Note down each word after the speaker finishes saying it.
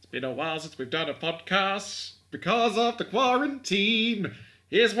been a while since we've done a podcast because of the quarantine.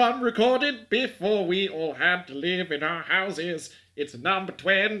 Here's one recorded before we all had to live in our houses. It's number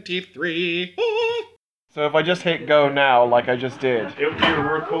 23. Ooh. So if I just hit go now, like I just did. It'll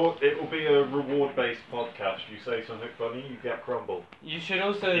be a reward-based podcast. You say something funny, you get crumble. You should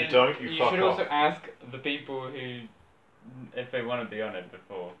also. You don't. You fuck should off. also ask the people who, if they want to be on it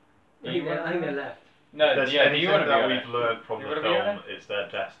before. I think they left. No, There's do you anything want to be that on we've it? learned from You the wanna be on film, it's their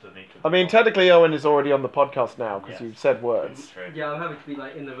destiny. I mean, technically Owen is already on the podcast now because Yes. you've said words. True. Yeah, I'm happy to be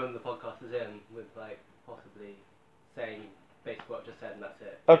like in the room the podcast is in with like possibly saying basically what I've just said and that's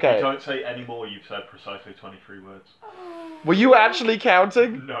it. Okay. You don't say any more. You've said precisely 23 words. Were you actually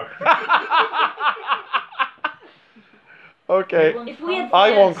counting? No. Okay. If we had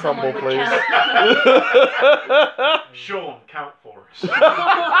I want fans, someone crumble, would please. count. Sean, count for us.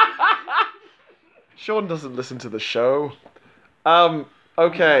 Sean doesn't listen to the show. I'm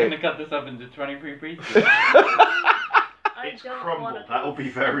Okay. gonna cut this up into 23 pieces. It's crumble. That'll be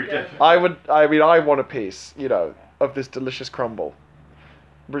very different. I want a piece, of this delicious crumble.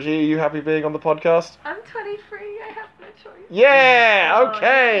 Brigitte, are you happy being on the podcast? I'm 23. I have no choice. Yeah, Oh,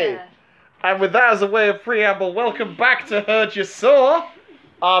 okay. yeah. And with that as a way of preamble, welcome back to Heard You Saw.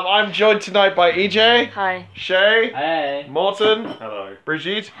 I'm joined tonight by EJ, Hi. Shay, Hey. Morton, Hello.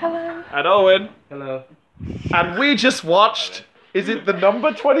 Brigitte, Hello. and Owen. Hello. And we just watched, is it the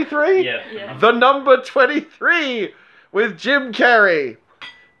number 23? Yeah. The number 23 with Jim Carrey.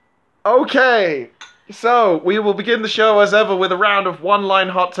 Okay, so we will begin the show as ever with a round of one-line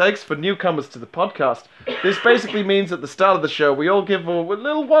hot takes for newcomers to the podcast. This basically means at the start of the show we all give a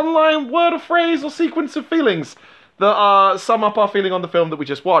little one-line word or phrase or sequence of feelings that sum up our feeling on the film that we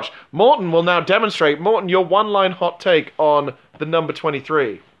just watched. Morton will now demonstrate. Morton, your one-line hot take on the number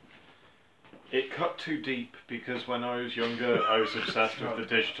 23. It cut too deep because when I was younger, I was obsessed with the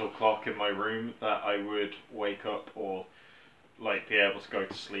digital clock in my room that I would wake up or be able to go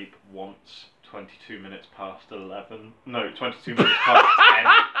to sleep once 22 minutes past 11. No, 22 minutes past 10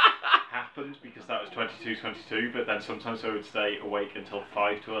 happened because that was 22:22. But then sometimes I would stay awake until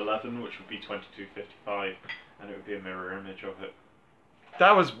 5 to 11, which would be 22:55, and it would be a mirror image of it.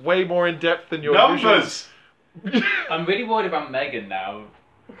 That was way more in depth than your Numbers. I'm really worried about Megan now.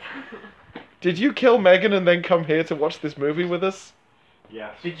 Did you kill Megan and then come here to watch this movie with us?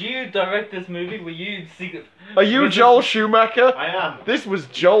 Yes. Did you direct this movie? Were you secret? Are you Joel Schumacher? I am. This was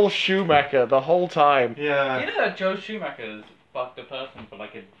Joel Schumacher the whole time. Yeah. You know that Joe Schumacher's fucked a person for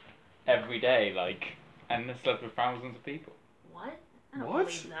every day, and has slept with thousands of people. What? I don't What?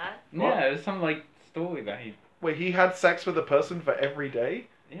 believe that. What? Yeah, it was some story that he. Wait, he had sex with a person for every day?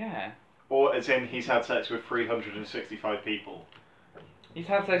 Yeah. Or as in, he's had sex with 365 people. He's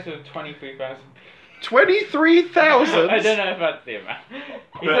had sex with 23,000 people. 23,000? I don't know if that's the amount.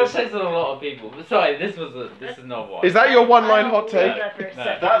 He's had sex with a lot of people. But sorry, this is not one. Is that your one-line I hot don't believe take? that for a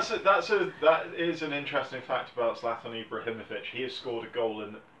No. second. That is an interesting fact about Zlatan Ibrahimovic. He has scored a goal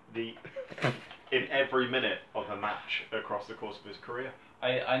in every minute of a match across the course of his career.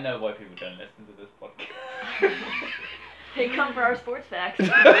 I know why people don't listen to this podcast. They come for our sports facts.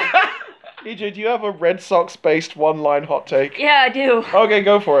 EJ, do you have a Red Sox-based one-line hot take? Yeah, I do. Okay,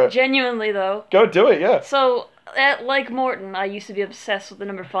 go for it. Genuinely, though. Go do it, yeah. So, like Morton, I used to be obsessed with the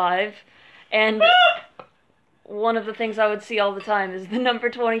number 5. And one of the things I would see all the time is the number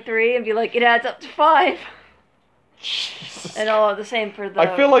 23 and be like, it adds up to 5. Jesus. And all the same for the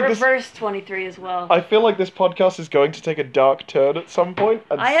I feel like reverse 23 as well. I feel like this podcast is going to take a dark turn at some point.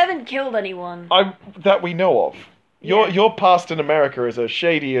 And I haven't killed anyone. that we know of. Yeah. Your past in America is a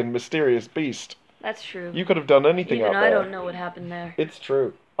shady and mysterious beast. That's true. You could have done anything Even out I there. don't know what happened there. It's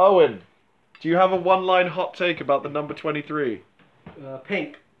true. Owen, do you have a one-line hot take about the number 23?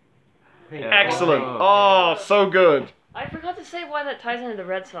 Pink. Pink. Excellent. Oh, so good. I forgot to say why that ties into the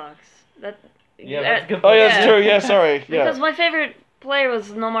Red Sox. Yeah, that's good. Oh, yeah, that's true. Yeah, sorry. Yeah. Because my favorite player was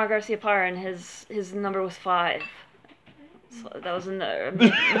Nomar Garcia Parra, and his number was 5. So that was in the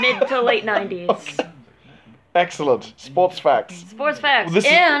mid to late 90s. Excellent. Sports facts. Sports facts. Well, this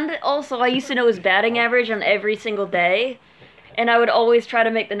is- And also, I used to know his batting average on every single day, and I would always try to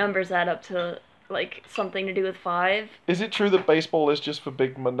make the numbers add up to something to do with 5. Is it true that baseball is just for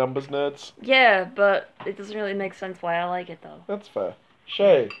big numbers nerds? Yeah, but it doesn't really make sense why I like it though. That's fair.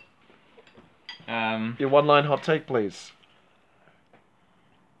 Shay, Um, your one-line hot take, please.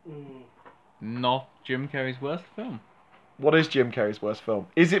 not Jim Carrey's worst film. What is Jim Carrey's worst film?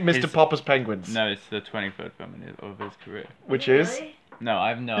 Is it Mr. His- Popper's Penguins? No, it's the 23rd film of his career. Which is? Really? No, I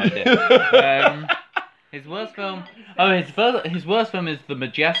have no idea. His worst film. Oh, his worst film is The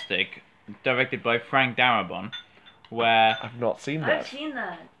Majestic, directed by Frank Darabont, where I've not seen I've that. seen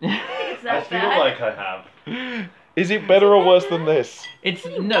that. I think it's that I feel bad. like I have. Is it better or worse than this? it's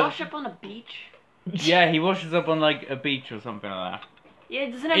Doesn't he no. wash up on a beach? Yeah, he washes up on like a beach or something like that. Yeah,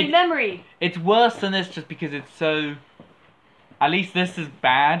 he doesn't have any It- memory. It's worse than this just because it's so. At least this is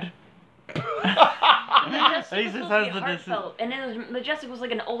bad. Majestic At least was this supposed has to be the dis- heartfelt, and it was, Majestic was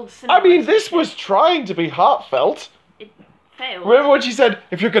like an old cinema. I mean, this was trying to be heartfelt. failed. Remember when she said,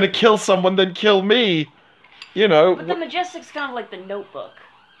 if you're going to kill someone, then kill me? You know. But the Majestic's kind of like the Notebook,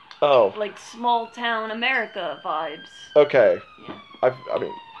 Oh, like small town America vibes. okay. Yeah. I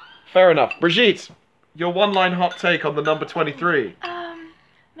mean, fair enough. Brigitte, your one-line hot take on the number 23.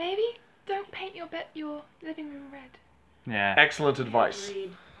 Maybe don't paint your living room red. Yeah. Excellent advice.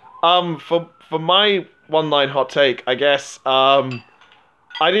 Agreed. For my one-line hot take, I guess, I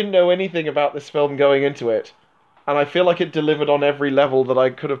didn't know anything about this film going into it, and I feel like it delivered on every level that I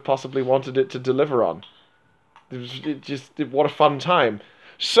could have possibly wanted it to deliver on. What a fun time.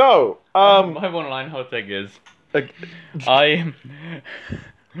 So, My one-line hot take is I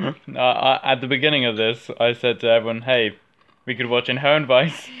at the beginning of this, I said to everyone, "Hey, we could watch Inherent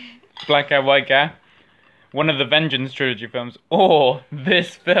Vice, Black Cat, White Cat, one of the Vengeance trilogy films, or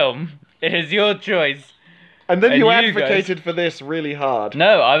this film. It is your choice." and then and you you advocated for this really hard.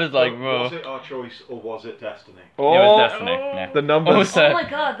 No, I was like, was "Well, it our choice or was it destiny? it was Oh, Destiny." Yeah. the numbers. Also- Oh my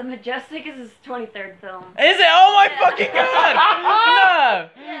god, The Majestic is his 23rd film. Is it? Oh my Yeah. fucking god!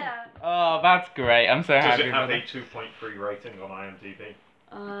 No. Yeah. Oh, that's great. I'm so Does happy. it have for a that. 2.3 rating on IMDb?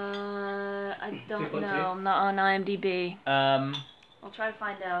 I don't 2.2? know. I'm not on IMDb. I'll try to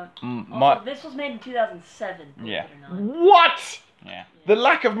find out. Also, My this was made in 2007. believe Yeah. it or not. What? yeah. The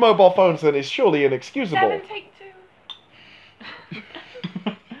lack of mobile phones then is surely inexcusable. 7 take 2.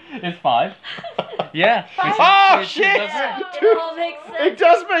 It's 5. Yeah. Oh, shit! Yeah, it all makes sense. It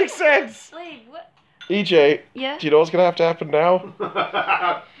does make sense. Wait, what? EJ, Yeah? do you know what's going to have to happen now?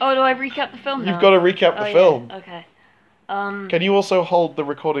 Oh, do I recap the film now? You've got to recap the Oh, film. Yeah. Okay. Can you also hold the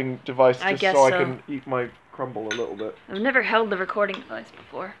recording device I just guess so I so. can eat my crumble a little bit? I've never held the recording device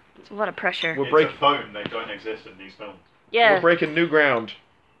before. It's a lot of pressure. We're It's break- a phone, they don't exist in these films. Yeah. We're breaking new ground.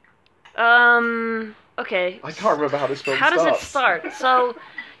 Okay. I can't remember how this film How starts. does it start? So,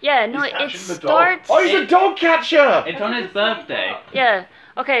 yeah, no, He's it catching the dog. starts. Oh, he's a dog catcher! It's on his birthday. Yeah.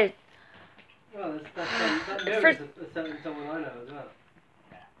 Okay. Well, that mirror First- is someone I know as well.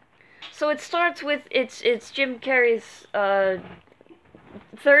 So it starts with it's Jim Carrey's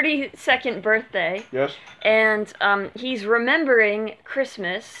 32nd birthday, Yes. and he's remembering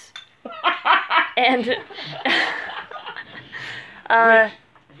Christmas, and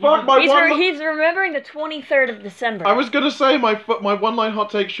Fuck, my one... he's remembering the 23rd of December. I was going to say my one-line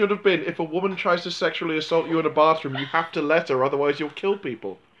hot take should have been, if a woman tries to sexually assault you in a bathroom, you have to let her, otherwise you'll kill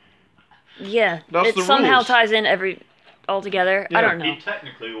people. Yeah. That's it the somehow rules. ties in all together. I Yeah. don't know. He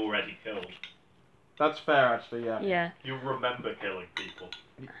technically already killed. That's fair, actually, yeah. Yeah. You remember killing people.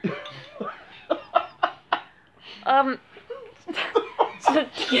 So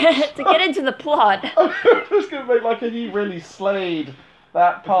to get into the plot. I was going to make like a he really slayed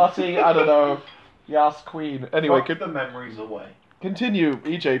that party, I don't know, Yas Queen. Anyway, Fuck the memories away. continue,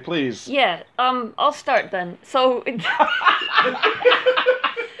 EJ, please. Yeah, I'll start then. So,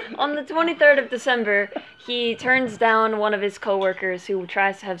 on the 23rd of December, he turns down one of his coworkers who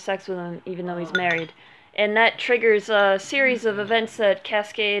tries to have sex with him even though he's married. And that triggers a series of events that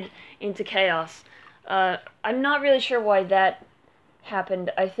cascade into chaos. I'm not really sure why that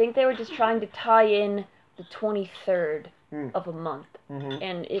happened. I think they were just trying to tie in the 23rd of a month. Mhm.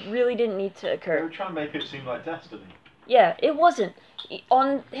 And it really didn't need to They occur. were trying to make it seem like destiny. Yeah, it wasn't.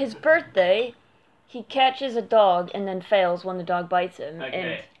 On his birthday, he catches a dog and then fails when the dog bites him.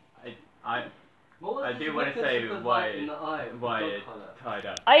 Okay. I What was I the do wanna significance say of the why- light in the eye of the why dog it collar? tied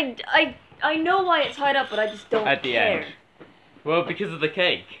up. And I know why it's tied up, but I just don't At the care. end. Well, because of the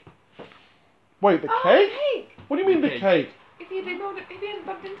cake. Wait, the Oh, cake? cake! What do you mean the Cake. cake? If he hadn't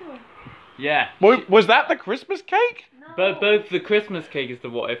bumped into her. Yeah. Was that the Christmas cake? But both the Christmas cake is the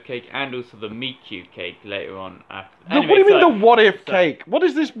what if cake and also the meet cute cake later on after. What do you mean the what if so- cake? What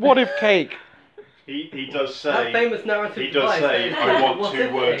is this what if cake? He does That say, famous narrative he does device say, that is I called want What 2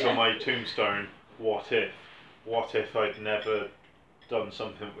 If words Cake. on my tombstone. What if? What if I'd never done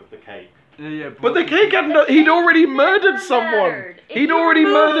something with the cake? Yeah, But the cake he'd already murdered someone. If He'd you already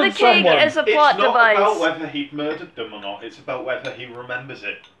remove murdered the cake someone. as a plot it's not device. about whether he'd murdered them or not, it's about whether he remembers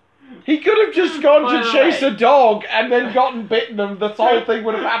it. He could have just gone By to the chase way- a dog and then gotten bitten and this whole thing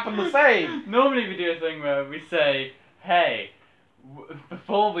would have happened the same. Normally we do a thing where we say, hey,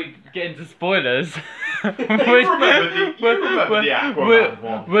 Before we get into spoilers, remember the Aquaman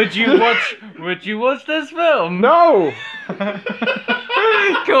one. would you watch this film? No.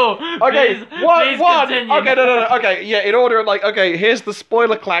 Cool. Okay, Please one. continue. Okay, no. Okay, yeah. In order, like, okay. Here's the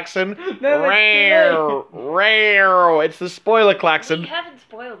spoiler klaxon. No, it's Rare. It's the spoiler We klaxon. haven't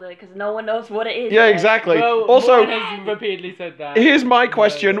spoiled it because no one knows what it is. Yeah, yet. exactly. Well, Also, Warren has repeatedly said that. here's my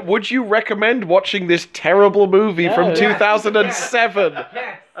question: would you recommend watching this terrible movie No. from Yes. 2007?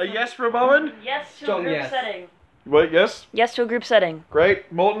 Yes. A yes from Owen? Yes to a John, group yes. setting. Wait, yes. Yes to a group setting.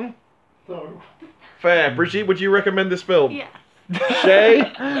 Great, Morton. No. Fair. Brigitte, would you recommend this film? Yeah. Shay.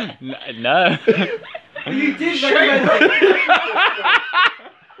 No. You did recommend it.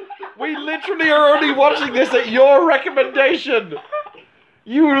 We literally are only watching this at your recommendation.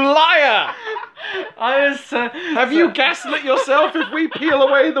 You liar! I was so. Have you gaslit yourself? If we peel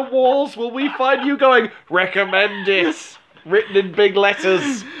away the walls, will we find you going, recommend it? Written in big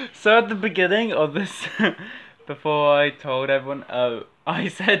letters. So at the beginning of this, before I told everyone, I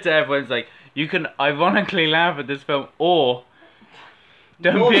said to everyone, it's like, you can ironically laugh at this film, or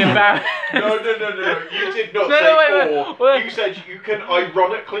don't be embarrassed. No. You did not No, say wait. or. You said you can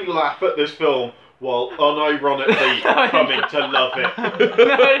ironically laugh at this film while unironically coming to love it.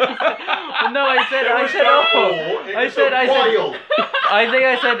 No, I said, There I was said, no oh. or, it I was said, a I said, while. I think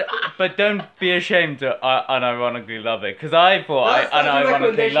I said, but don't be ashamed to unironically love it, because I thought That's I the unironically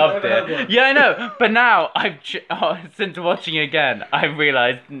recommendation loved I've ever it. had. Yeah, I know, but now since watching it again, I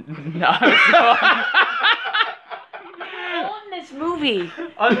realised no, I was wrong. On this movie.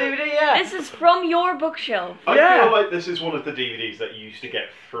 On DVD, yeah. This is from your bookshelf. I Yeah. feel like this is one of the DVDs that you used to get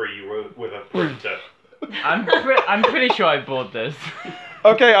free with a printer. I'm pretty sure I bought this.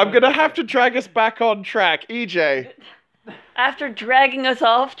 Okay, I'm gonna have to drag us back on track. EJ. After dragging us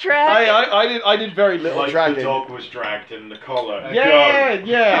off track. I did very little Like the dragging. dog was dragged in the collar.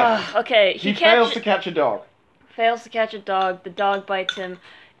 Yeah. Okay, He fails to catch a dog. fails to catch a dog. The dog bites him.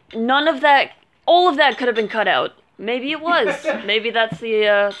 None of that. All of that could have been cut out. Maybe it was. Maybe that's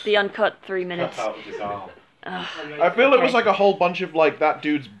the uncut 3 minutes. Cut out of his arm. I feel it was like a whole bunch of like that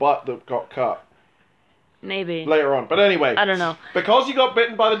dude's butt that got cut Maybe. later on. But anyway, I don't know. because he got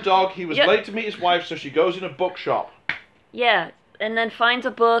bitten by the dog, he was Yep. late to meet his wife, so she goes in a bookshop. Yeah, and then finds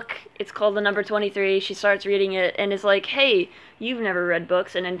a book. It's called The Number 23. She starts reading it and is like, hey, you've never read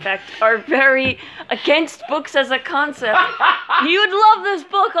books and in fact are very against books as a concept. You'd love this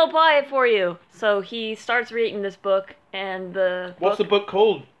book. I'll buy it for you. So he starts reading this book and the What's the book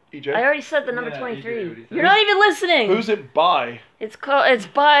called, EJ? I already said The Number Yeah, you 23. did already say You're not even listening. Who's it by? It's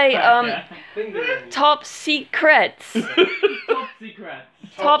by Top Secrets. Top secret.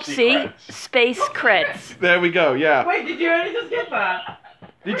 Top C Secrets. space crets. There we go. Yeah. Wait, did you only just get that?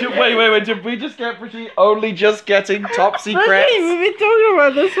 Did you wait? Did we just get Brigitte only just getting Top Secrets? We've been talking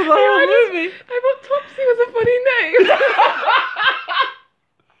about this for the whole movie. I thought Topsy was a funny name.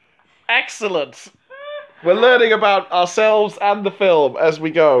 Excellent. We're learning about ourselves and the film as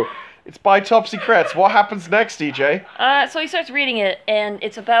we go. It's by Top Secrets. What happens next, DJ? So he starts reading it, and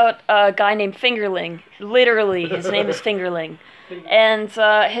it's about a guy named Fingerling. Literally, his name is Fingerling. And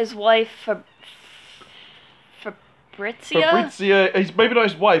his wife, Fabrizia? Fabrizia, he's maybe not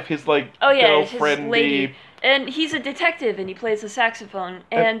his wife, his like Oh yeah, his girlfriend. lady. And he's a detective, and he plays the saxophone.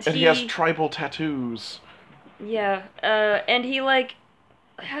 And, he has tribal tattoos. Yeah, and he like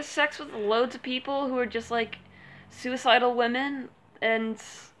has sex with loads of people who are just like suicidal women, and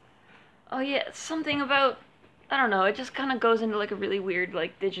oh yeah, something about I don't know. It just kind of goes into like a really weird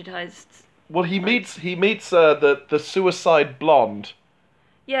like digitized. Well, he meets the suicide blonde.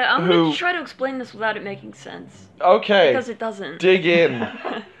 Yeah, I'm Who- gonna try to explain this without it making sense Okay, because it doesn't. dig in.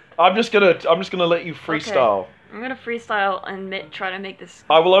 I'm just gonna let you freestyle. I'm gonna freestyle and try to make this.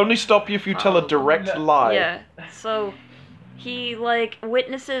 I will only stop you if you tell a direct lie. Yeah. So he like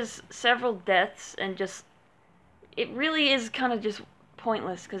witnesses several deaths and just it really is kind of just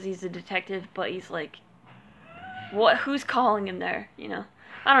pointless because he's a detective, but he's like, what? Who's calling him there? You know?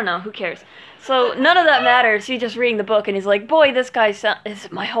 I don't know. Who cares? So none of that matters. He's just reading the book and he's like, boy, this guy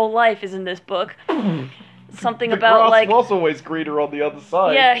my whole life is in this book. Something The about grass like. was always greener on the other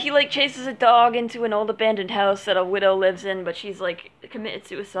side. Yeah, he like chases a dog into an old abandoned house that a widow lives in, but she's like committed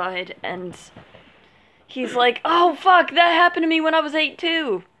suicide, and he's like, oh fuck, that happened to me when I was 8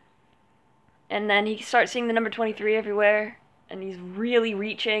 too. And then he starts seeing the number 23 everywhere, and he's really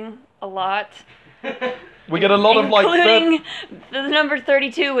reaching a lot. We get a lot of like, including the number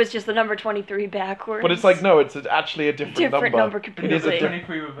 32 was just the number 23 backwards. but it's like no, it's actually a different number. It is a completely.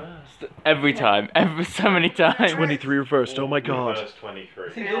 23 reversed. Every time. so many times. 23 reversed. Oh my god. Reverse 23.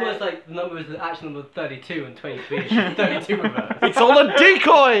 It seems almost like the number is the actual number 32 and 23 is just 32 reverse. It's all a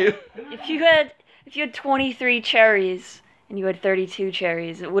decoy. If you had 23 cherries and you had 32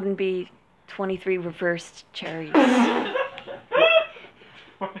 cherries, it wouldn't be 23 reversed cherries.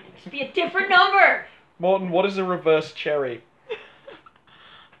 It'd be a different number. Morton, what is a reverse cherry?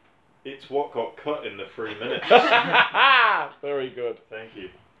 It's what got cut in the 3 minutes. Very good. Thank you.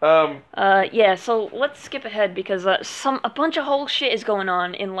 Yeah, so let's skip ahead because a bunch of whole shit is going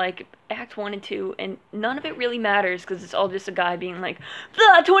on in like Act 1 and 2, and none of it really matters because it's all just a guy being like,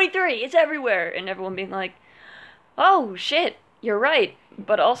 the 23, it's everywhere, and everyone being like, oh shit, you're right,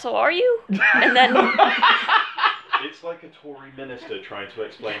 but also are you? And then It's like a Tory minister trying to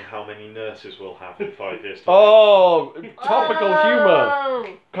explain how many nurses we'll have in 5 years' time. Oh, topical humor. Oh!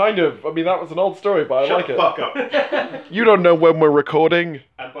 Kind of. I mean, that was an old story, but I Shut like the it. fuck up. You don't know when we're recording.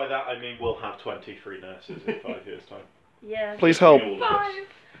 And by that I mean we'll have 23 nurses in 5 years' time. Yeah. Please help. All of us.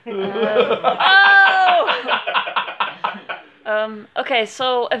 Oh! Okay,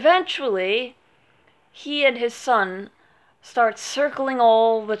 so eventually, he and his son start circling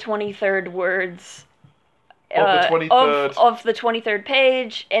all the 23rd words Of the 23rd. of the 23rd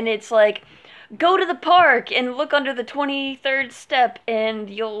page, and it's like, go to the park and look under the 23rd step and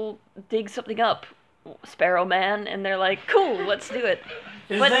you'll dig something up, Sparrow Man. And they're like, cool, let's do it.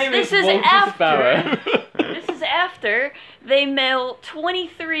 But this is after. This is after they mail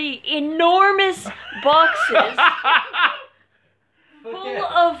 23 enormous boxes full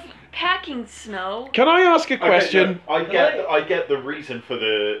of packing snow. Can I ask a Okay, question? no, I get the reason for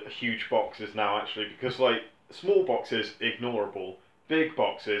the huge boxes now actually, because like small boxes ignorable, big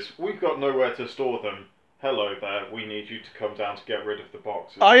boxes we've got nowhere to store them. Hello there, we need you to come down to get rid of the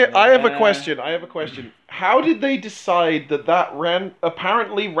boxes. I have a question. How did they decide that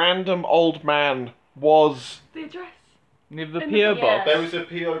apparently random old man was... The address. Near the And P.O. the- box. There was a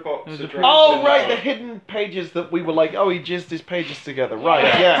P.O. box There's a address. Oh, in right, the box. hidden pages that we were like, oh, he jizzed his pages together. Yeah, Right,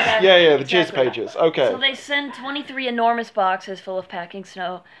 yeah, yes. exactly, Yeah, the jizz exactly. pages. Okay. So they send 23 enormous boxes full of packing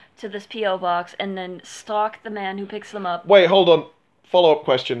snow to this P.O. box and then stalk the man who picks them up. Wait, hold on. Follow-up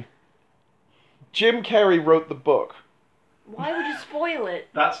question. Jim Carrey wrote the book. Why would you spoil it?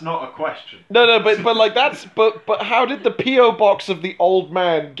 That's not a question. No, but like that's but how did the P.O. box of the old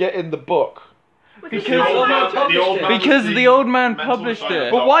man get in the book? Because The old man Because was the old man mental published asylum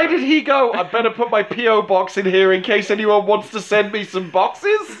it. But why doctor. did he go, I better put my P.O. box in here in case anyone wants to send me some He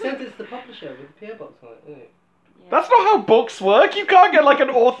boxes? sent it to the publisher with the PO box on it, didn't he? That's not how books work. You can't get like an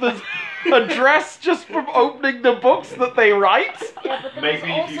author's address just from opening the books that they write. Yeah, but there Maybe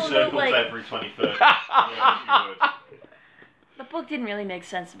if was you also circled no, like, every 23rd. Yeah, you would. the book didn't really make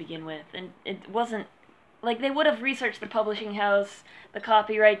sense to begin with, and it wasn't, like, they would have researched the publishing house, the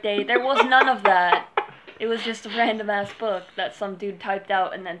copyright date, there was none of that. It was just a random-ass book that some dude typed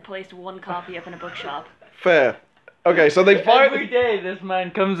out and then placed one copy up in a bookshop. Fair. Okay, so they Every find... day this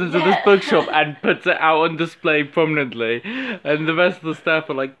man comes into Yeah. this bookshop and puts it out on display prominently, and the rest of the staff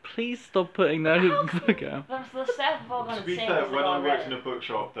are like, please stop putting that book out. The staff have all gone To be insane fair, because they've when I all worked read in it. a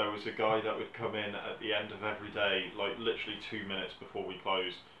bookshop, there was a guy that would come in at the end of every day, like literally 2 minutes before we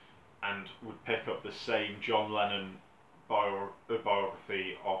closed, and would pick up the same John Lennon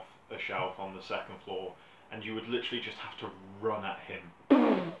biography off a shelf on the second floor, and you would literally just have to run at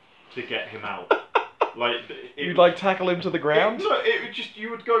him to get him out. Like You'd like tackle him to the ground? No, it would just, you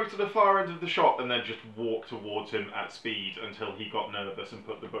would go to the far end of the shop and then just walk towards him at speed until he got nervous and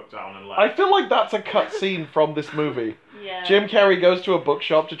put the book down and left. I feel like that's a cut scene from this movie. Yeah. Jim Carrey goes to a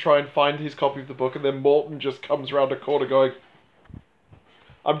bookshop to try and find his copy of the book, and then Morton just comes around a corner going,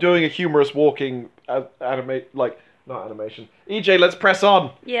 I'm doing a humorous walking not animation. EJ, let's press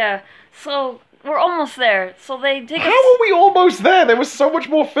on. Yeah, so we're almost there. So they dig How are we almost there? There was so much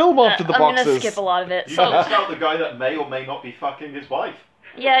more film after the I'm boxes. gonna skip a lot of it. You So missed out the guy that may or may not be fucking his wife.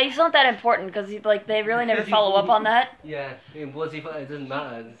 yeah, he's not that important because they really never follow up on that. Yeah, it was it doesn't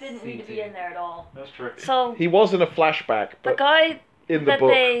matter. It Didn't need to seemed be in there at all. That's tricky. So He was in a flashback, the but guy in the that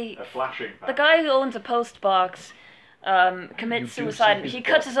book. they A flashing the back. guy who owns a post box commits You do suicide. say his He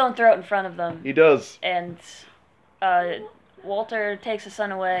cuts book. his own throat in front of them, He does. and Walter takes his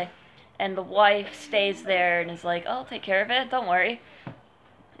son away, and the wife stays there and is like, "I'll take care of it. Don't worry."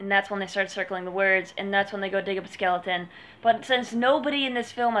 And that's when they start circling the words, and that's when they go dig up a skeleton. But since nobody in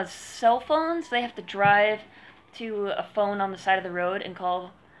this film has cell phones, they have to drive to a phone on the side of the road and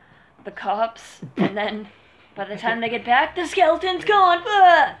call the cops. And then by the time they get back, the skeleton's gone.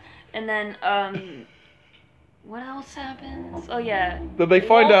 Ugh! And then, what else happens? Oh yeah. Then they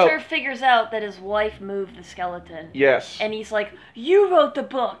find Walter out. figures out that his wife moved the skeleton. Yes. And he's like, "You wrote the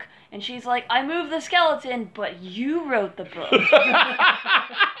book." And she's like, "I moved the skeleton, but you wrote the book."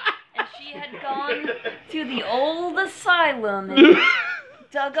 And she had gone to the old asylum and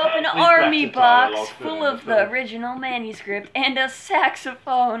dug up an army better dialogue box than full in the of the film. original manuscript and a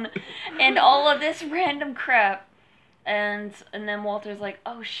saxophone and all of this random crap. And then Walter's like,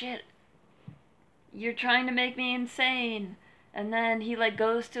 "Oh shit, you're trying to make me insane." And then he like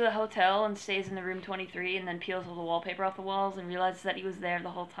goes to a hotel and stays in the room 23 and then peels all the wallpaper off the walls and realizes that he was there the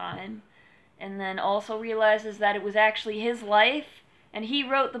whole time. And then also realizes that it was actually his life and he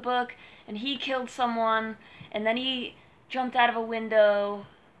wrote the book and he killed someone and then he jumped out of a window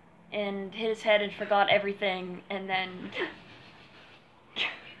and hit his head and forgot everything and then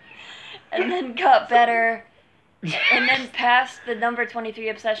got better and then passed the number 23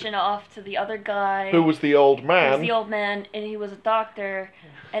 obsession off to the other guy. Who was the old He was man? the old man, and he was a doctor.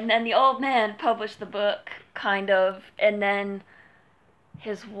 And then the old man published the book, kind of, and then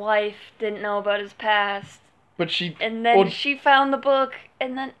his wife didn't know about his past. But she. And then Or- she found the book,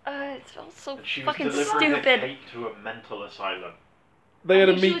 and then, it's all so She was fucking delivering stupid. a cake to a mental asylum. They had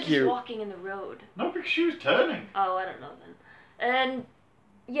I to think she was meet just you. walking in the road. No, because she was turning. Oh, I don't know then. And,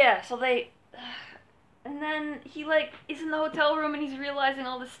 yeah, so they... And then he, like, is in the hotel room and he's realizing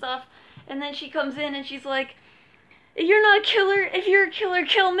all this stuff. And then she comes in and she's like, "You're not a killer. If you're a killer,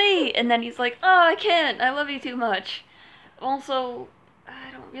 kill me." And then he's like, "Oh, I can't. I love you too much. Also, I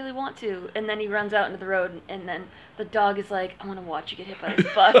don't really want to." And then he runs out into the road and then the dog is like, "I want to watch you get hit by this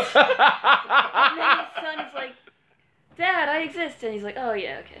bus." And then his son is like, "Dad, I exist." And he's like, "Oh,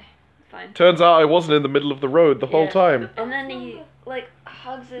 yeah, okay. Fine." Turns out I wasn't in the middle of the road the whole Yeah. time. And then he like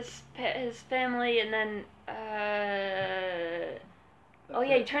hugs his family, and then oh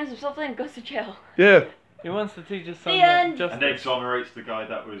yeah, he turns himself in and goes to jail. Yeah. He wants to teach his son The that end. justice. And exonerates the guy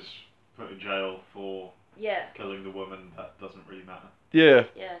that was put in jail for Yeah, killing the woman. That doesn't really matter. Yeah.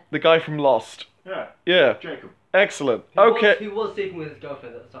 yeah. The guy from Lost. Yeah, Yeah. Jacob. Excellent. He was- Okay. he was sleeping with his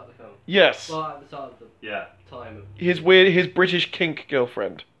girlfriend at the start of the film. Yes. Well, at the start of the Yeah. time. Of, His British kink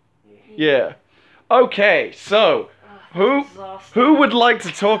girlfriend. Yeah. Okay, so who would like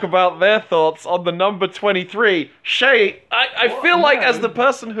to talk about their thoughts on the number 23? Shay, I feel like as the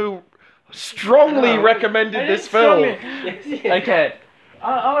person who strongly recommended this film. Okay,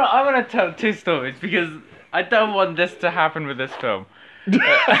 I want to tell two stories because I don't want this to happen with this film.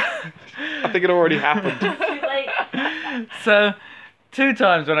 I think it already happened. Too late. So, 2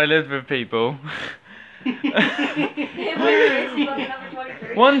 times when I lived with people.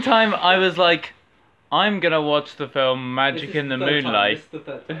 One time I was like, I'm gonna watch the film Magic in the Moonlight.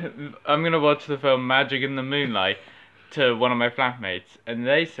 I'm gonna watch the film Magic in the Moonlight to one of my flatmates, and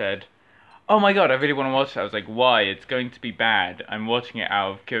they said, "Oh my god, I really want to watch that." I was like, "Why? It's going to be bad. I'm watching it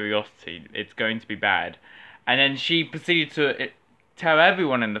out of curiosity. It's going to be bad." And then she proceeded to tell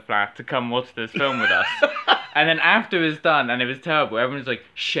everyone in the flat to come watch this film with us. And then after it was done and it was terrible, everyone's like,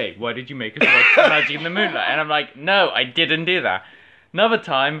 "Shay, why did you make us watch Magic in the Moonlight?" And I'm like, "No, I didn't do that." Another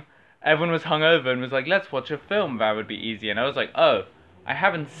time, everyone was hungover and was like, "Let's watch a film, that would be easy." And I was like, "Oh, I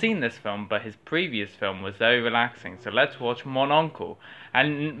haven't seen this film, but his previous film was very relaxing, so let's watch Mon Oncle."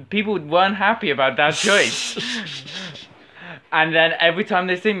 And people weren't happy about that choice. And then every time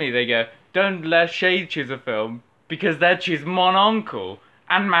they see me, they go, "Don't let Shay choose a film, because they choose Mon Oncle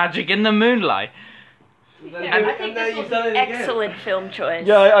and Magic in the Moonlight." I think this was an excellent film choice.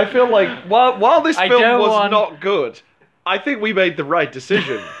 Yeah, I feel like while this I film don't was want- not good, I think we made the right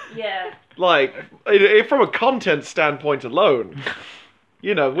decision. Yeah. Like, from a content standpoint alone,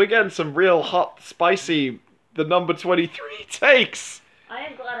 you know, we're getting some real hot, spicy, the number 23 takes. I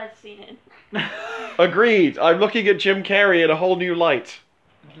am glad I've seen it. Agreed. I'm looking at Jim Carrey in a whole new light.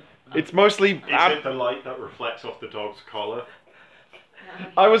 It's mostly... Is it the light that reflects off the dog's collar?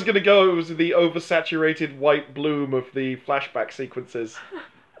 I was going to go, it was the oversaturated white bloom of the flashback sequences.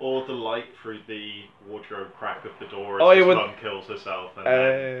 Or the light through the wardrobe crack of the door as Oh, his yeah, mum kills herself and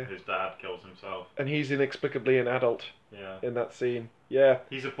then his dad kills himself. And he's inexplicably an adult Yeah. in that scene. Yeah.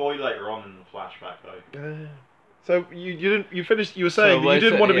 He's a boy later on in the flashback though. So you didn't, you finished, you were saying that wait, you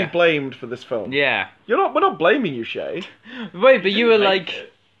didn't so- want to yeah. be blamed for this film. Yeah. We're not blaming you, Shay. Wait, but you were Make like...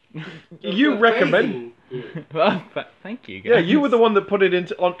 it. You recommend... Well, thank you, guys. Yeah, you were the one that put it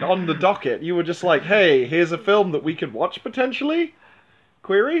into on the docket. You were just like, hey, here's a film that we could watch potentially?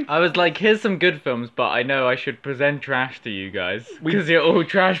 Query? I was like, here's some good films, but I know I should present trash to you guys. Because you're all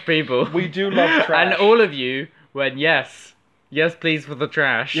trash people. We do love trash. And all of you went, yes. Yes, please, for the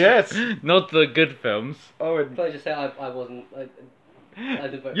trash. Yes. Not the good films. Oh, and Can I just say I wasn't. I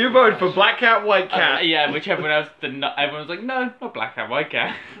did vote You for voted for Flash. Black Cat, White Cat. Yeah, which everyone else did not. Everyone was like, no, not Black Cat, White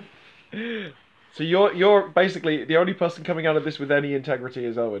Cat. So you're basically the only person coming out of this with any integrity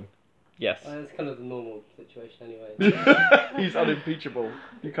is Owen. Yes. It's kind of the normal situation anyway. He's unimpeachable.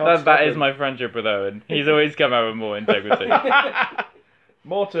 You can't stop That is him. my friendship with Owen. He's always come out with more integrity.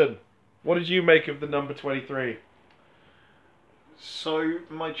 Morton, what did you make of the number 23? So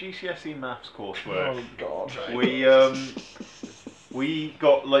my GCSE maths coursework, God. we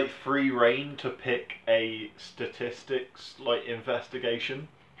got like free reign to pick a statistics like investigation,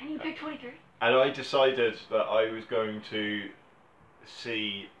 And you picked 23. and I decided that I was going to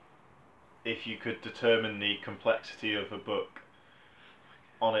see if you could determine the complexity of a book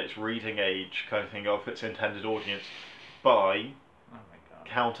on its reading age, kind of thing, of its intended audience, by Oh my god.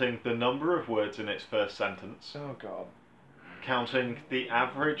 counting the number of words in its first sentence, Oh God. counting the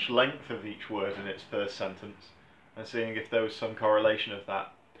average length of each word in its first sentence, and seeing if there was some correlation of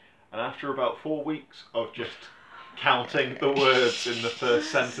that. And after about 4 weeks of just counting the words in the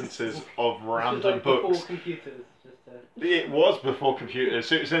first sentences of This is random like before books, computers, just to... it was before computers,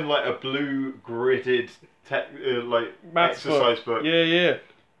 so it was in like a blue gridded Maths exercise book. Yeah.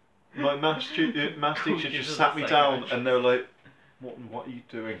 My maths teacher This just is sat the me same down actually. and they were like, what are you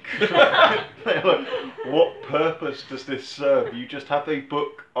doing? They were like, what purpose does this serve? You just have a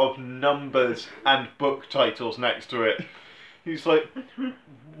book of numbers and book titles next to it. He's like,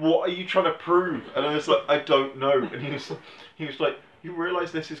 what are you trying to prove? And I was like, I don't know. And he was like, you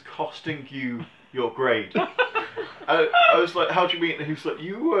realise this is costing you your grade? And I was like, how do you mean? And he was like,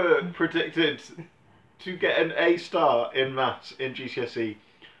 you were predicted to get an A star in maths in GCSE.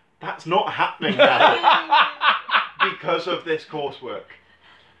 That's not happening now because of this coursework.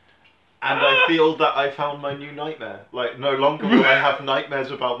 And I feel that I found my new nightmare. Like, no longer will I have nightmares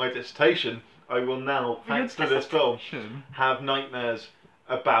about my dissertation. I will now, thanks to this film, have nightmares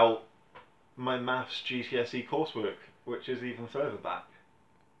about my maths GCSE coursework, which is even further back.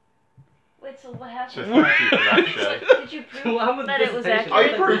 Wait, so what So happened? thank you for that, Shay. Did you prove So what happened with that it was dissertation?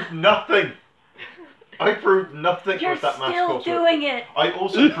 accurate? I proved nothing. I proved nothing You're with that maths still coursework. doing it. I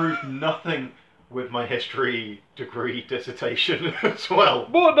also proved nothing with my history degree dissertation as well.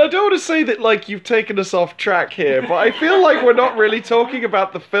 Morton, I don't want to say that like you've taken us off track here, but I feel like we're not really talking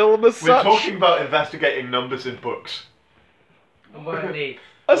about the film as We're such. talking about investigating numbers in books. And where it leads.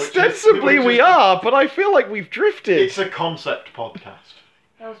 Ostensibly which is- we are, but I feel like we've drifted. It's a concept podcast.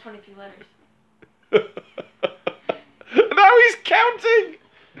 That was 23 letters. Now he's counting!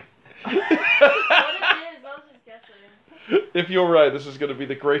 What it is, I was just guessing. If you're right, this is going to be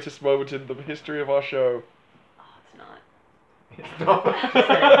the greatest moment in the history of our show. Oh, it's not. It's not.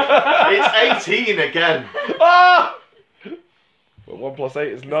 It's 18 again. Ah! Well, 1 plus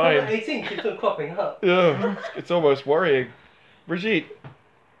 8 is 9. 18 keeps on cropping up. Yeah, it's almost worrying. Brigitte,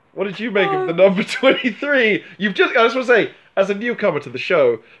 what did you make of the number 23? I just want to say, as a newcomer to the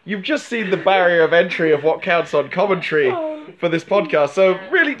show, you've just seen the barrier of entry of what counts on commentary for this podcast, so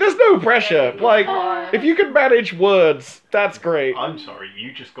really, there's no pressure. Like, if you can manage words, that's great. I'm sorry,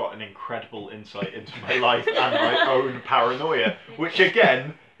 you just got an incredible insight into my life and my own paranoia, which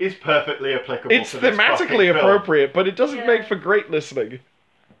again is perfectly applicable It's to this thematically fucking film. appropriate, but it doesn't Yeah. make for great listening.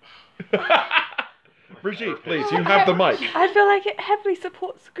 Brigitte, please, you have the mic. I feel like it heavily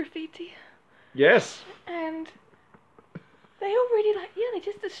supports graffiti, Yes. and they all really they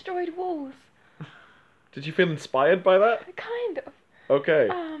just destroyed walls, Did you feel inspired by that? kind of. Okay.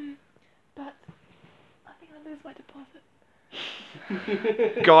 But I think I lose my deposit.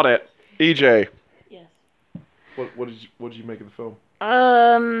 Got it. EJ, Yes. what did you make of the film?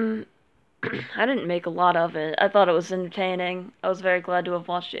 I didn't make a lot of it. I thought it was entertaining. I was very glad to have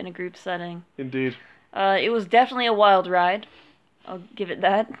watched it in a group setting. Indeed. It was definitely a wild ride. I'll give it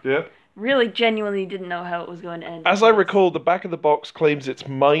that. Yeah. Really genuinely didn't know how it was going to end. As I recall, the back of the box claims it's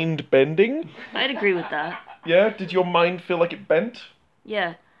mind bending. I'd agree with that. Yeah. Did your mind feel like it bent?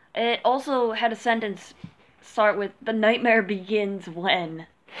 Yeah. It also had a sentence start with, "The nightmare begins when."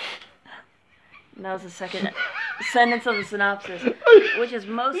 And that was the second sentence of the synopsis, which is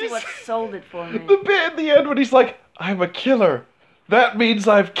mostly what sold it for me. The bit in the end when he's like, "I'm a killer. That means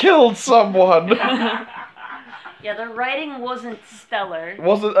I've killed someone." Yeah, the writing wasn't stellar.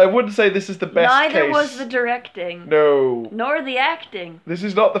 I wouldn't say this is the best Neither case. was the directing. No. Nor the acting. This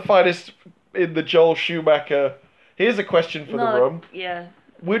is not the finest in the Joel Schumacher. Here's a question for the room. Yeah.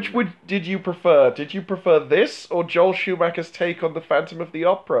 Which did you prefer? Did you prefer this or Joel Schumacher's take on the Phantom of the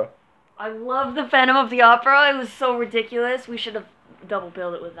Opera? I love the Phantom of the Opera. It was so ridiculous. We should have double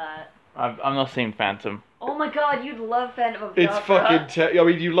billed it with that. I'm not seeing Phantom. Oh my god, you'd love Phantom of the It's Opera. fucking. I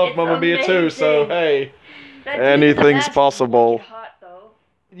mean, you love It's Mamma Mia too, so amazing. hey. That dude in the Anything's mask is possible. wicked hot, though.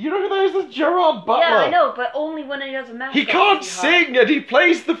 You know who that is? That's Gerard Butler. Yeah, I know, but only when he does a mask. He can't sing, and he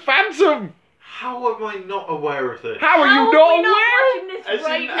plays the Phantom. How am I not aware of this? How are you we not aware? watching this As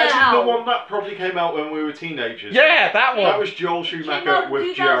right in now? the one that probably came out when we were teenagers. Yeah, that one. That was Joel Came Schumacher out with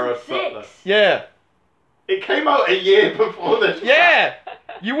in Gerard 2006. Butler. Yeah. It came out a year before this. Yeah.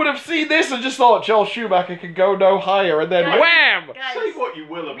 You would have seen this and just thought Joel Schumacher can go no higher, and then Guys, wham! Guys, Say what you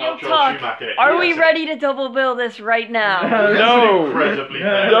will real about Joel talk. Schumacher. Are he we has a- ready to double bill this right now? he has an No. incredibly No,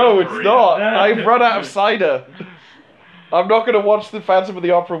 varied No, it's career. not. I've run out of cider. I'm not going to watch the Phantom of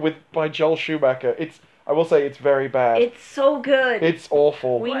the Opera by Joel Schumacher. I will say it's very bad. It's so good. It's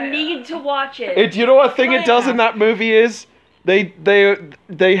awful. We need to watch it. You know what thing it does in that movie is?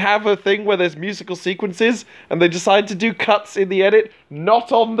 They have a thing where there's musical sequences and they decide to do cuts in the edit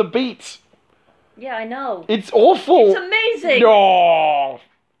not on the beat. Yeah, I know. It's awful. It's amazing. No.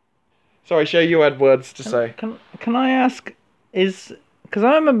 Sorry, Shay, you had words to say. Can I ask, because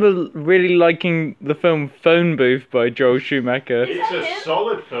I remember really liking the film Phone Booth by Joel Schumacher. It's that a him?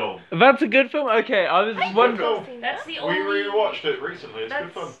 solid film. That's a good film? Okay, I was wondering... Film. That's the We only. rewatched it recently. It's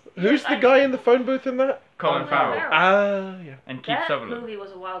good fun. Who's the guy in the phone booth in that? Colin Farrell. Ah, yeah. And Keith That Sutherland. movie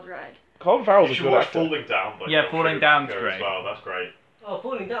was a wild ride. Colin You Farrell's a should good watch actor. Falling Down. By Yeah, Joel Falling Down's Schumacher great. As well. That's great. Oh,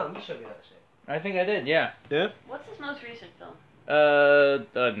 Falling Down. You showed me that shit. I think I did, yeah. What's his most recent film? No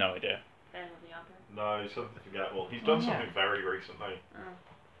idea. Phantom of the Opera. No, something forgettable. He's done Oh, yeah. something very recently.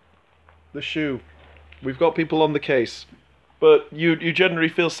 The Shoe. We've got people on the case. But you generally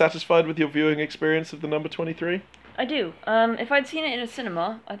feel satisfied with your viewing experience of the number 23? I do. If I'd seen it in a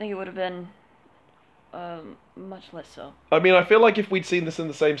cinema, I think it would have been much less so. I mean, I feel like if we'd seen this in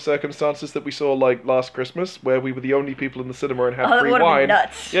the same circumstances that we saw like last Christmas, where we were the only people in the cinema and had Oh, that free would have wine. been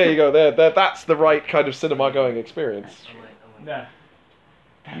nuts. Yeah, you go there. That's the right kind of cinema going experience. No.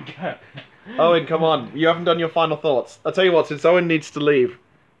 Don't go. Owen, come on. You haven't done your final thoughts. I'll tell you what, since Owen needs to leave,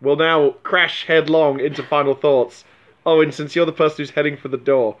 we'll now crash headlong into final thoughts. Owen, since you're the person who's heading for the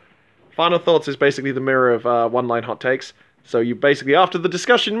door, final thoughts is basically the mirror of one-line hot takes. So you basically, after the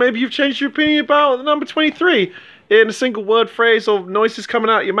discussion, maybe you've changed your opinion about the number 23 in a single word, phrase, or noises coming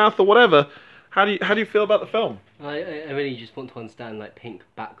out of your mouth or whatever. How do you feel about the film? I really just want to understand like pink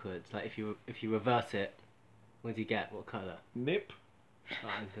backwards. Like if you reverse it, what do you get? What colour? Nip.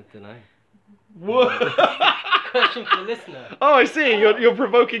 I don't know. What? Question for the listener. Oh, I see. You're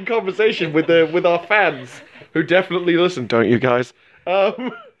provoking conversation with our fans who definitely listen, don't you guys?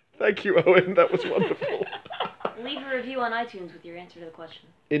 Thank you, Owen. That was wonderful. Leave a review on iTunes with your answer to the question.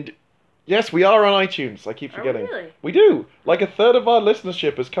 Yes, we are on iTunes. I keep Are we forgetting. really? We do. Like a third of our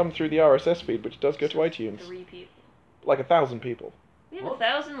listenership has come through the RSS feed, which does go to iTunes. 3 people. Like 1,000 people. We have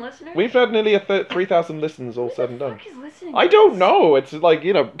 1,000 listeners? We've had nearly 3,000 listens all said and Who the done. fuck is listening I to don't this? know. It's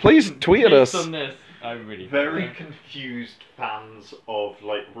like, please tweet at us. Based on this, I really... Very confused fans of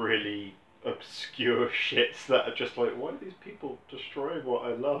like really obscure shits that are just like, why are these people destroying what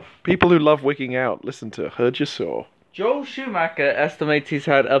I love? People who love wigging out, listen to Heard You Saw. Joel Schumacher estimates he's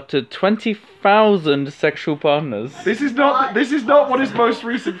had up to 20,000 sexual partners. This is not what his most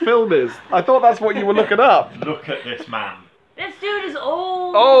recent film is. I thought that's what you were looking up. Look at this man. This dude is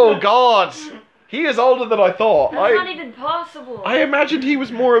old. Oh God, he is older than I thought. That's not even possible. I imagined he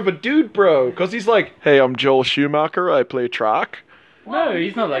was more of a dude bro, because he's like, hey, I'm Joel Schumacher, I play track. No,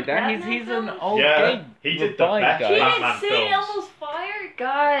 he's not like that. Batman He's an films? old Yeah, gay he did the rabbi best He guy. didn't Batman say films. Elmo's fire?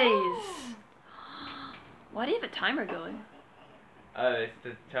 Guys. Why do you have a timer going? It's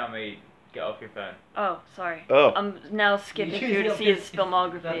to tell me, get off your phone. Oh, sorry. Oh. I'm now skipping You through to don't see get- his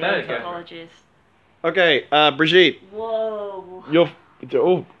filmography. There you go. Apologies. Okay, Brigitte, Whoa.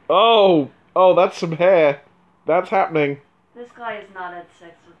 oh, that's some hair. That's happening. This guy has not had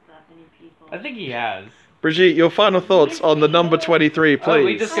sex with that many people. I think he has. Brigitte, your final thoughts on the number 23, please. Oh,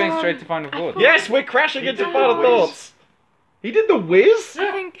 we're just going straight to final thoughts. Yes, we're crashing into did final The Wiz. thoughts. He did The Wiz?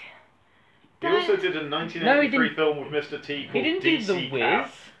 I think. He also did a 1983 didn't. film with Mr. T He called didn't do DC The Wiz. Cab.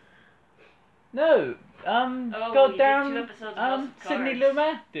 No, Oh, goddamn, he did 2 episodes of House of Sidney Cards.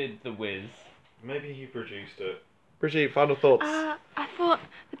 Lumet did The Wiz. Maybe he produced it. Brigitte, final thoughts. I thought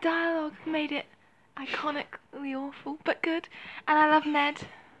the dialogue made it iconically awful, but good. And I love Ned.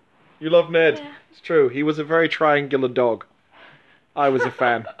 You love Ned. Yeah. It's true. He was a very triangular dog. I was a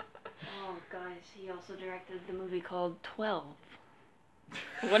fan. Oh, guys, he also directed the movie called 12.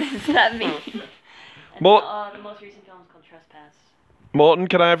 What does that mean? And, More- the most recent film is called Trespass. Morton,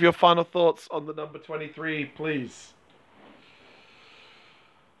 can I have your final thoughts on the number 23, please?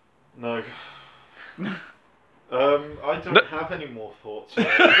 No. I don't No. have any more thoughts.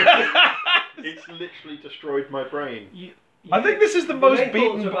 It's literally destroyed my brain. I think this is the Your most main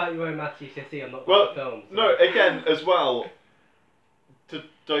thoughts beaten. are about your own maths GCSE and not Well, about the films. no, again, as well, to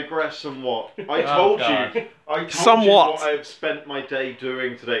digress somewhat, I Oh, told God. you. I told Somewhat. you what I have spent my day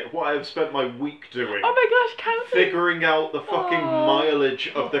doing today. What I have spent my week doing. Oh my gosh, Calvin. Figuring out the fucking Oh. mileage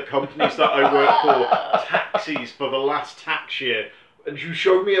of the companies that I work for, taxis for the last tax year, and you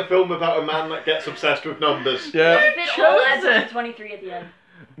showed me a film about a man that gets obsessed with numbers. Yeah, If it all adds up Chosen. to 23 at the end.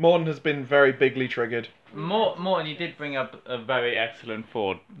 Morton has been very bigly triggered. Morton, you did bring up a very excellent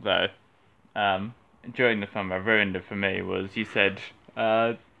thought, though. During the film, I ruined it for me, was you said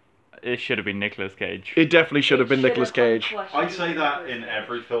it should have been Nicolas Cage. It definitely should have been It Nicolas should have Cage. unquestionably I say that been in Nicolas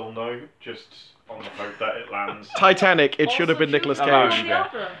every film, though, just on the hope that it lands. Titanic, it should have Also been Nicolas true Oh, for Cage. the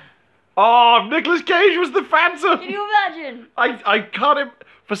opera. Oh, if Nicolas Cage was the Can Phantom! you imagine? I can't.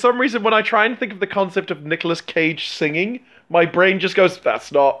 For some reason, when I try and think of the concept of Nicolas Cage singing, my brain just goes,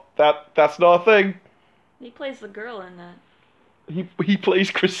 "That's not a thing." He plays the girl in that. He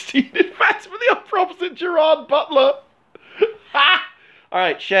plays Christine in Phantom of the Opera opposite Gerard Butler. Ha! All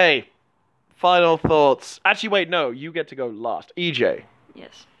right, Shay. Final thoughts. Actually, wait, no. You get to go last. EJ.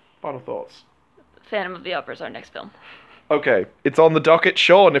 Yes. Final thoughts. Phantom of the Opera is our next film. Okay, it's on the docket.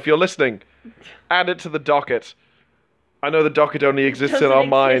 Sean, if you're listening, add it to the docket. I know the docket only exists in Doesn't our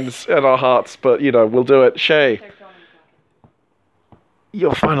exist. minds and our hearts, but we'll do it. Shay,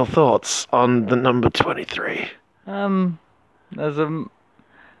 your final thoughts on the number 23.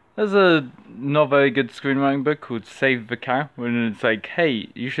 There's a not very good screenwriting book called Save the Cow, when it's like, hey,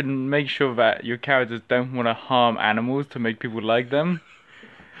 you should make sure that your characters don't want to harm animals to make people like them.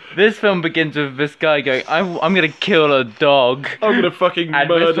 This film begins with this guy going, I'm gonna kill a dog. I'm gonna fucking And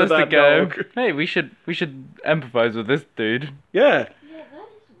we're murder supposed to that go, dog. hey, we should empathize with this dude. Yeah, Yeah, that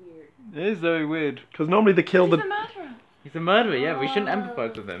is weird. It is very weird. because normally they kill He's the. a murderer. He's a murderer, yeah, we shouldn't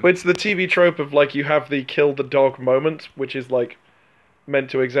empathize with him. It's the TV trope of like you have the kill the dog moment, which is like meant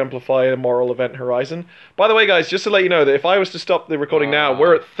to exemplify a moral event horizon. By the way, guys, just to let you know that if I was to stop the recording now,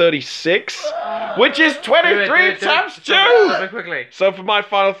 we're at 36, which is 23 times 2. Quickly. So for my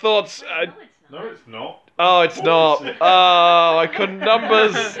final thoughts, No, it's not. No, it's not. oh, it's not. Oh, I couldn't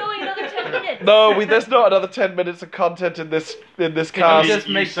numbers. It's going another 10 minutes. No, there's not another 10 minutes of content in this Can cast. you I just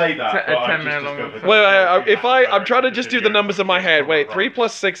mean, make you say that, a but I 10-minute just long discovered Wait, that if I'm trying to directed just the do the numbers in my video. head. Wait, 3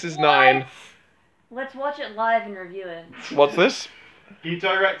 plus 6 is What? 9. Let's watch it live and review it. What's this? He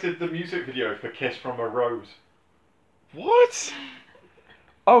directed the music video for Kiss from a Rose. What?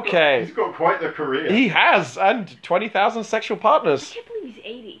 Okay. He's got quite the career. He has, and 20,000 sexual I partners. can't believe he's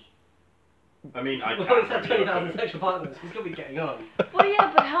 80. I mean, I Well, can't it's had really 20,000 look sexual partners. He's gonna be getting on. Well,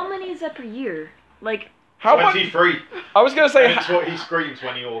 yeah, but how many is that per year? Like, How at much? 23. I was gonna say. That's what he screams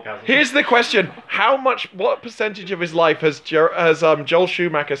when he orgasms. Here's the question: what percentage of his life has Joel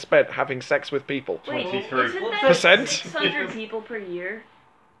Schumacher spent having sex with people? wait, 23. isn't that Percent? 600 people per year?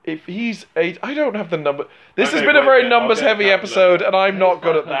 If he's 8, I don't have the number. This has Okay, been a wait, very I'll numbers-heavy get a episode, and I'm not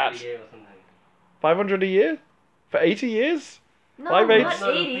good at that. 500 a year or something. 500 a year for 80 years? No, 5 eighths? not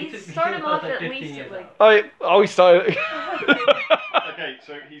No, 80. he Start him took off like at 15 least years at like. He started. Okay,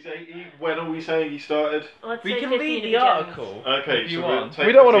 so he's 80. When are we saying he started? Let's We say can 15 read to the be generous. article. Okay, if so you we'll want. take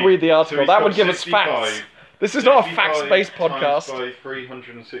We don't want to 15. read the article. So he's That got would give us 65. facts. This is not a 65 facts-based times podcast. by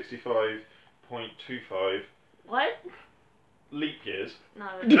 365.25 What? leap years. No,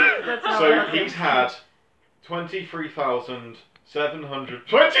 that's not So what I he's think. had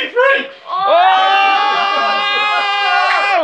 23,723. Oh!